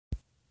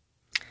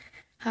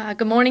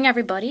Good morning,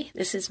 everybody.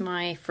 This is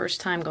my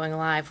first time going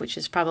live, which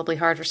is probably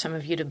hard for some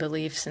of you to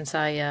believe since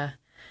I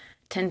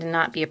tend to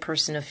not be a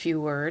person of few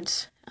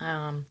words.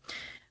 I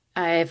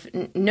have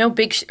no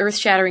big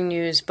earth-shattering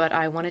news, but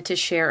I wanted to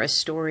share a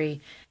story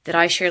that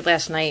I shared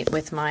last night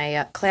with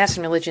my class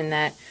in religion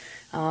that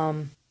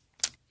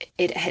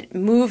it had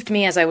moved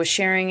me as I was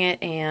sharing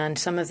it and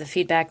some of the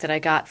feedback that I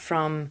got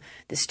from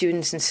the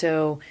students. And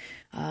so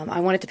I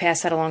wanted to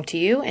pass that along to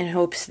you in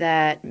hopes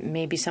that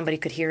maybe somebody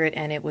could hear it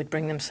and it would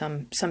bring them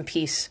some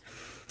peace.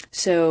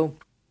 So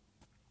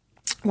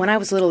when I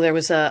was little, there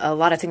was a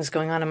lot of things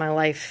going on in my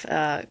life,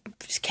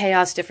 just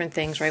chaos, different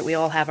things, right? We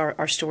all have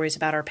our stories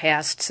about our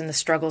pasts and the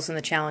struggles and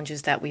the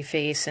challenges that we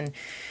face. And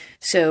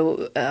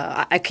so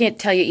I can't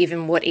tell you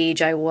even what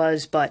age I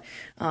was, but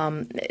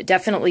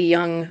definitely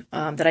young,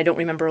 that I don't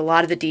remember a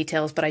lot of the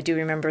details, but I do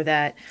remember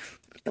that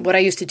what I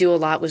used to do a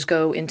lot was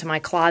go into my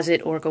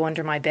closet or go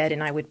under my bed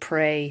and I would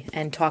pray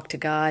and talk to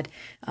God.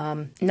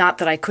 Not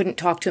that I couldn't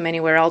talk to him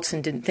anywhere else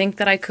and didn't think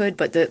that I could,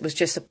 but that was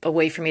just a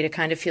way for me to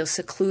kind of feel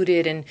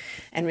secluded and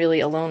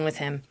really alone with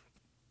him.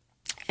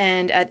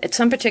 And at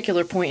some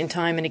particular point in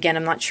time, and again,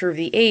 I'm not sure of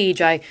the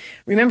age, I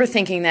remember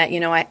thinking that,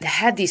 I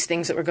had these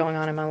things that were going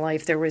on in my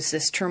life. There was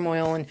this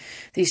turmoil and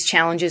these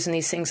challenges and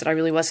these things that I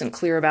really wasn't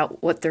clear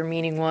about what their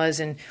meaning was.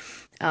 And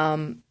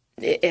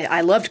I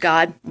loved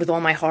God with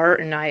all my heart,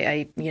 and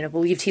I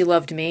believed he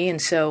loved me.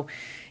 And so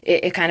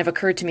it kind of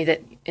occurred to me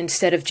that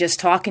instead of just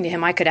talking to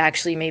him, I could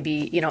actually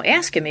maybe,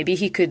 ask him. Maybe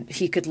he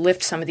could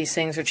lift some of these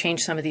things or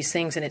change some of these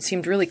things. And it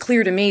seemed really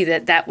clear to me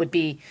that that would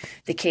be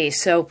the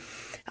case. So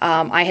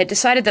I had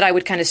decided that I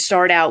would kind of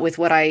start out with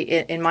what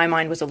in my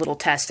mind was a little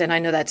test. And I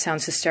know that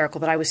sounds hysterical,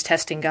 but I was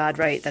testing God,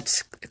 right?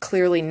 That's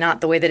clearly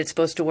not the way that it's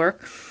supposed to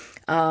work.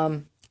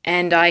 And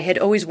I had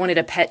always wanted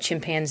a pet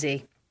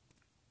chimpanzee.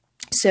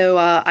 So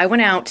I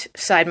went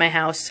outside my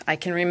house. I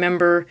can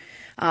remember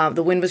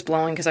the wind was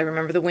blowing because I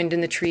remember the wind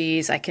in the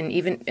trees. I can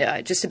even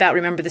just about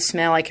remember the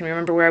smell. I can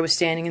remember where I was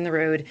standing in the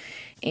road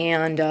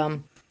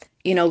and,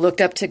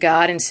 looked up to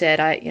God and said,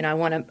 I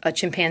want a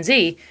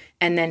chimpanzee,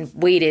 and then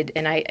waited.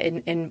 And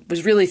I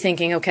was really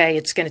thinking, okay,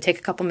 it's going to take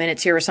a couple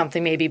minutes here or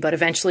something maybe, but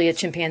eventually a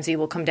chimpanzee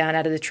will come down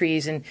out of the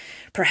trees. And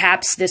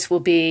perhaps this will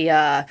be,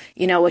 a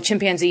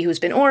chimpanzee who's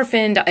been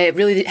orphaned. I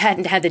really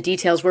hadn't had the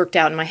details worked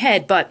out in my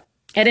head, but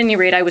at any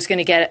rate, I was going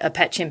to get a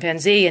pet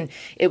chimpanzee, and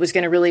it was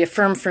going to really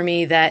affirm for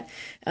me that,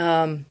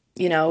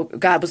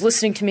 God was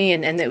listening to me,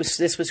 and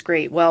this was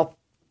great. Well,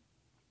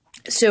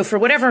 so for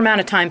whatever amount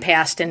of time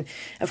passed, and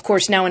of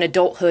course now in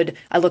adulthood,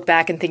 I look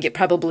back and think it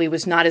probably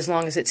was not as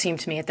long as it seemed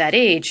to me at that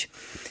age,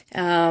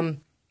 the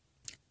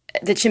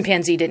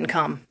chimpanzee didn't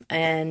come,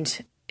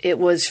 and it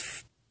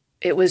was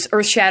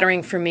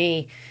earth-shattering for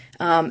me.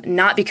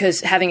 Not because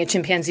having a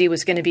chimpanzee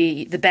was going to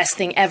be the best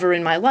thing ever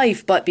in my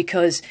life, but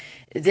because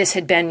this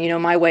had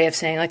been, my way of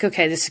saying, like,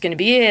 okay, this is going to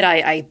be it.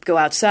 I go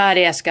outside,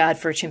 I ask God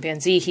for a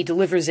chimpanzee. He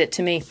delivers it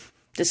to me.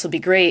 This will be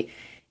great.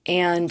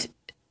 And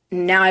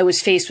now I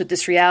was faced with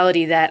this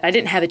reality that I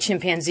didn't have a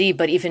chimpanzee,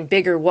 but even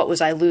bigger, what was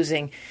I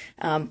losing?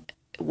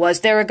 Was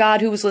there a God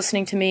who was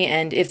listening to me?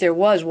 And if there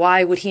was,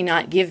 why would he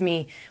not give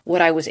me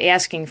what I was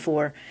asking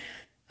for?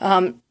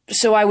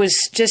 So I was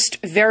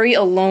just very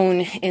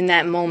alone in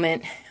that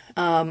moment.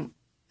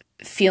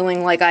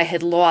 Feeling like I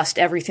had lost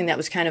everything that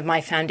was kind of my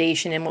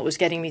foundation and what was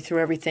getting me through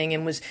everything,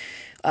 and was,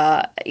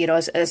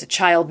 as a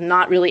child,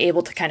 not really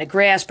able to kind of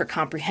grasp or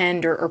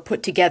comprehend or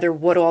put together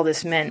what all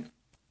this meant.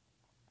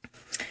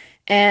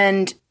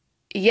 And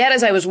yet,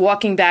 as I was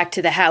walking back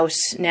to the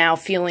house now,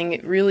 feeling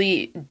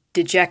really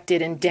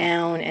dejected and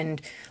down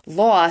and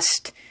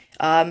lost,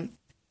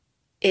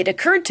 it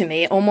occurred to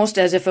me almost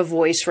as if a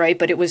voice, right?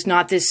 But it was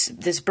not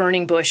this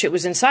burning bush. It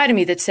was inside of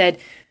me that said,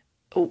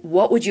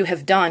 what would you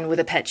have done with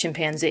a pet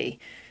chimpanzee?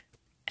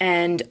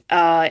 And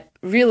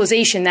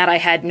realization that I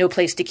had no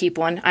place to keep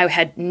one. I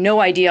had no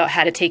idea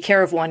how to take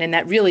care of one, and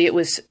that really it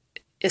was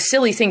a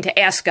silly thing to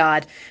ask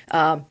God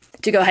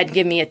to go ahead and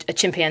give me a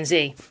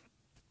chimpanzee.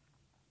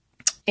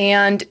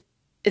 And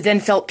then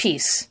felt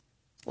peace.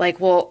 Like,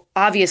 well,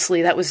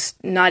 obviously that was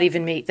not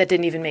even me. That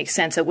didn't even make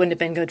sense. That wouldn't have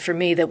been good for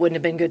me. That wouldn't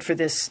have been good for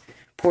this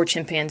poor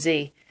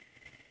chimpanzee.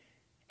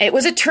 It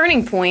was a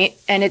turning point,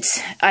 and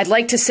I'd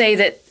like to say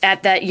that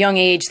at that young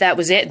age, that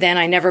was it. Then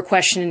I never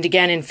questioned it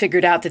again and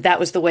figured out that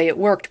that was the way it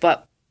worked.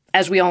 But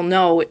as we all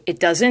know, it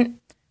doesn't,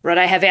 right?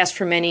 I have asked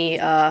for many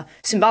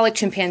symbolic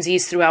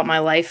chimpanzees throughout my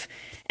life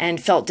and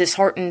felt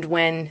disheartened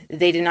when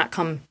they did not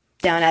come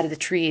down out of the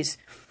trees.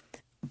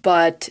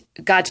 But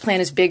God's plan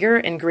is bigger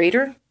and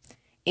greater.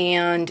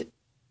 And,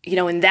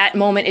 in that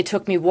moment, it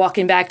took me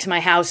walking back to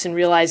my house and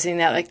realizing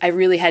that I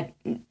really had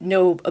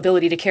no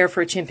ability to care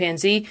for a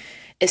chimpanzee.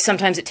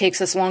 Sometimes it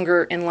takes us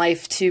longer in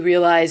life to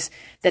realize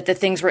that the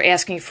things we're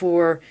asking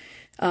for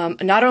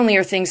not only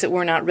are things that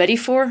we're not ready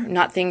for,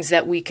 not things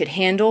that we could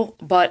handle,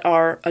 but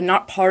are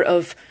not part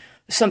of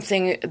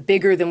something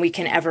bigger than we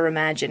can ever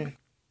imagine.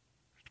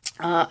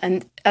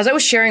 And as I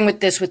was sharing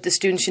with the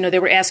students, they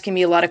were asking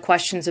me a lot of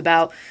questions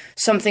about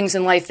some things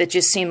in life that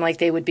just seemed like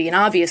they would be an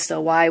obvious, though.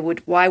 Why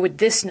would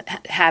this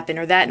happen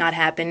or that not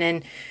happen?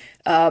 And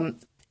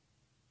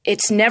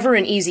it's never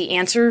an easy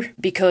answer,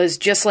 because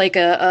just like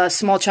a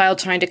small child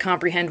trying to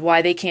comprehend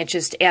why they can't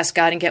just ask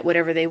God and get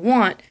whatever they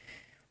want,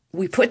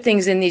 we put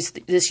things in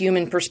this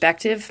human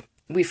perspective.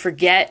 We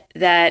forget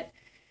that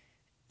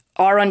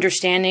our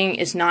understanding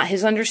is not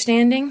his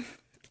understanding.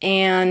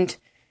 And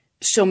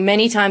so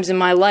many times in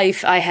my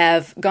life, I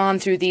have gone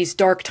through these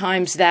dark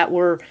times that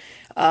were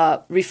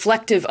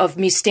reflective of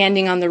me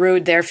standing on the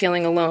road there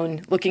feeling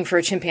alone, looking for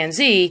a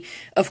chimpanzee.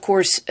 Of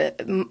course,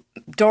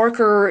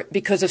 darker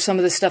because of some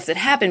of the stuff that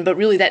happened, but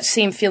really that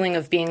same feeling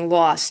of being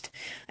lost,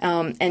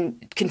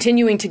 and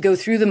continuing to go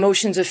through the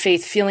motions of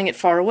faith, feeling it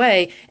far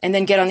away, and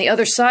then get on the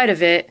other side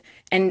of it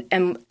and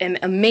am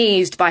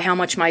amazed by how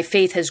much my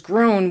faith has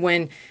grown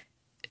when,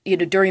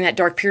 during that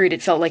dark period,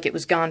 it felt like it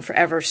was gone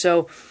forever.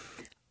 So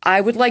I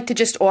would like to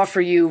just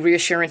offer you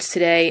reassurance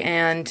today,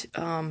 and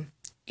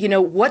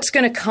what's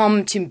going to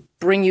come to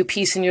bring you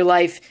peace in your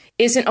life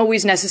isn't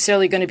always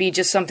necessarily going to be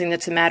just something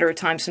that's a matter of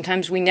time.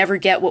 Sometimes we never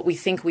get what we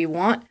think we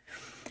want.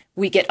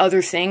 We get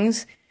other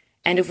things.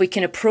 And if we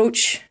can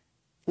approach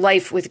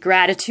life with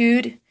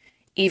gratitude,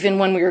 even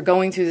when we are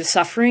going through the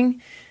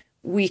suffering,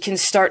 we can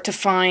start to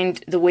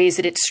find the ways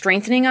that it's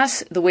strengthening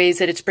us, the ways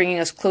that it's bringing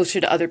us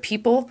closer to other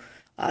people.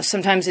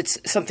 Sometimes it's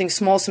something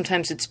small,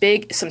 sometimes it's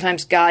big.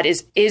 Sometimes God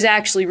is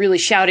actually really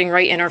shouting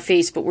right in our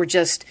face, but we're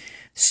just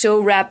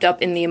so wrapped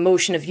up in the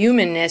emotion of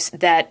humanness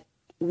that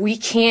we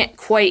can't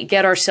quite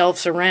get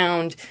ourselves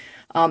around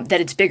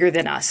that it's bigger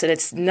than us, that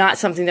it's not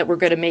something that we're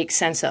going to make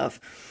sense of.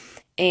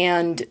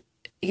 And,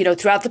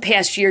 throughout the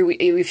past year,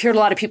 we've heard a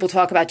lot of people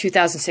talk about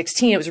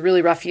 2016. It was a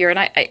really rough year. And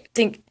I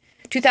think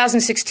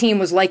 2016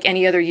 was like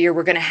any other year.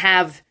 We're going to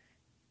have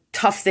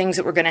tough things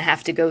that we're going to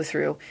have to go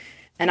through.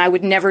 And I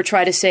would never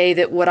try to say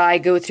that what I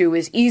go through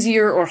is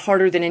easier or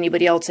harder than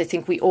anybody else. I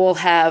think we all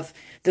have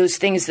those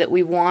things that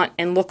we want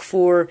and look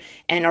for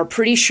and are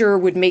pretty sure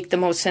would make the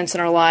most sense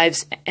in our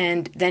lives,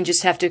 and then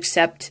just have to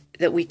accept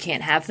that we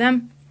can't have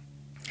them.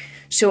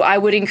 So I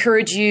would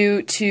encourage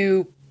you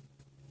to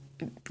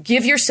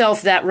give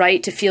yourself that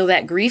right to feel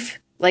that grief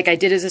like I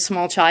did as a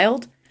small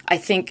child. I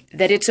think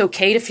that it's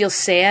okay to feel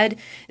sad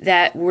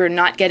that we're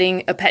not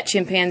getting a pet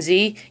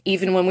chimpanzee,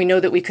 even when we know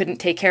that we couldn't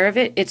take care of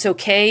it. It's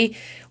okay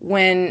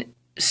when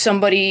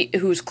somebody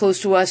who's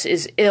close to us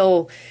is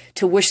ill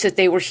to wish that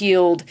they were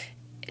healed,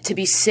 to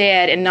be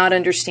sad and not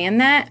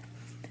understand that,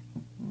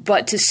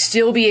 but to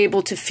still be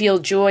able to feel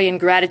joy and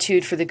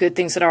gratitude for the good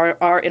things that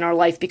are in our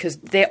life, because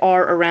they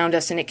are around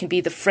us. And it can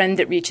be the friend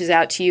that reaches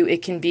out to you.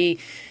 It can be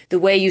the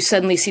way you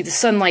suddenly see the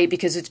sunlight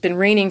because it's been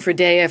raining for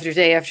day after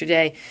day after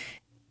day.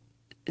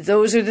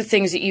 Those are the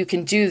things that you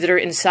can do that are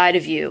inside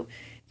of you.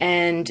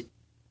 And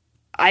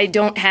I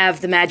don't have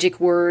the magic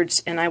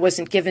words, and I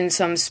wasn't given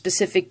some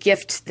specific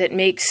gift that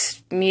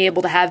makes me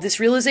able to have this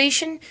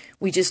realization.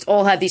 We just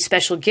all have these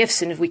special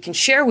gifts, and if we can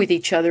share with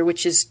each other,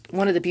 which is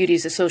one of the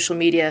beauties of social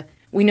media,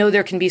 we know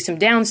there can be some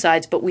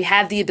downsides, but we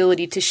have the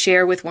ability to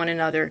share with one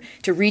another,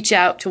 to reach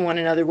out to one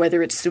another,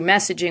 whether it's through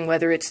messaging,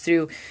 whether it's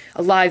through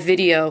a live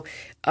video,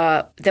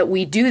 that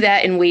we do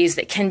that in ways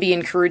that can be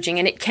encouraging.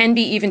 And it can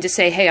be even to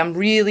say, hey, I'm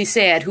really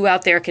sad. Who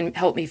out there can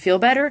help me feel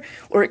better?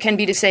 Or it can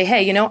be to say,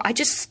 hey, I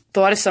just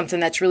thought of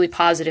something that's really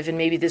positive, and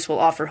maybe this will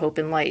offer hope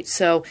and light.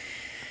 So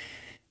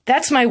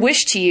that's my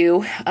wish to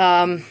you.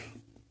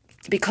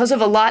 Because of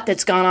a lot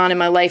that's gone on in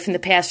my life in the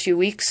past few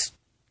weeks,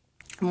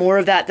 more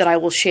of that I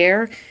will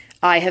share.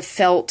 I have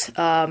felt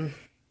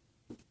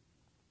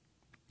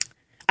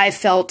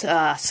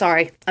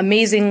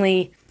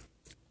amazingly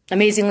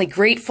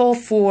grateful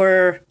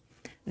for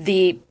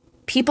the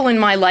people in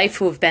my life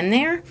who have been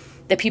there,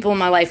 the people in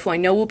my life who I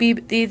know will be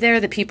there,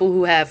 the people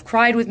who have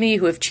cried with me,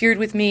 who have cheered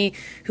with me,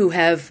 who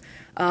have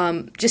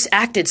just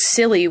acted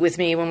silly with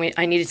me when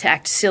I needed to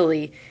act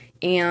silly.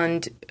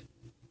 And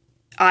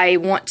I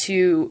want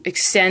to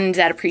extend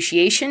that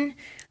appreciation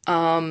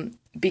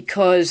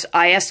because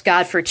I asked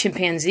God for a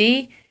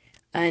chimpanzee,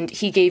 and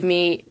he gave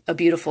me a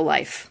beautiful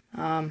life.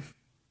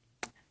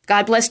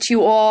 God bless to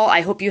you all. I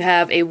hope you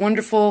have a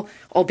wonderful,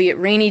 albeit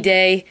rainy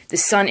day. The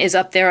sun is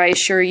up there, I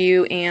assure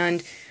you,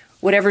 and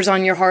whatever's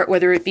on your heart,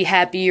 whether it be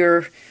happy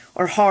or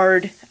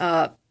hard,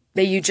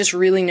 may you just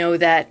really know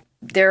that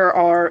there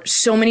are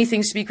so many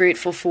things to be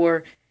grateful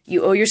for.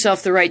 You owe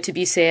yourself the right to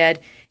be sad,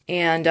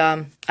 and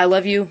I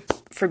love you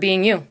for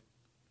being you.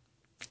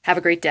 Have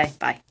a great day.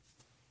 Bye.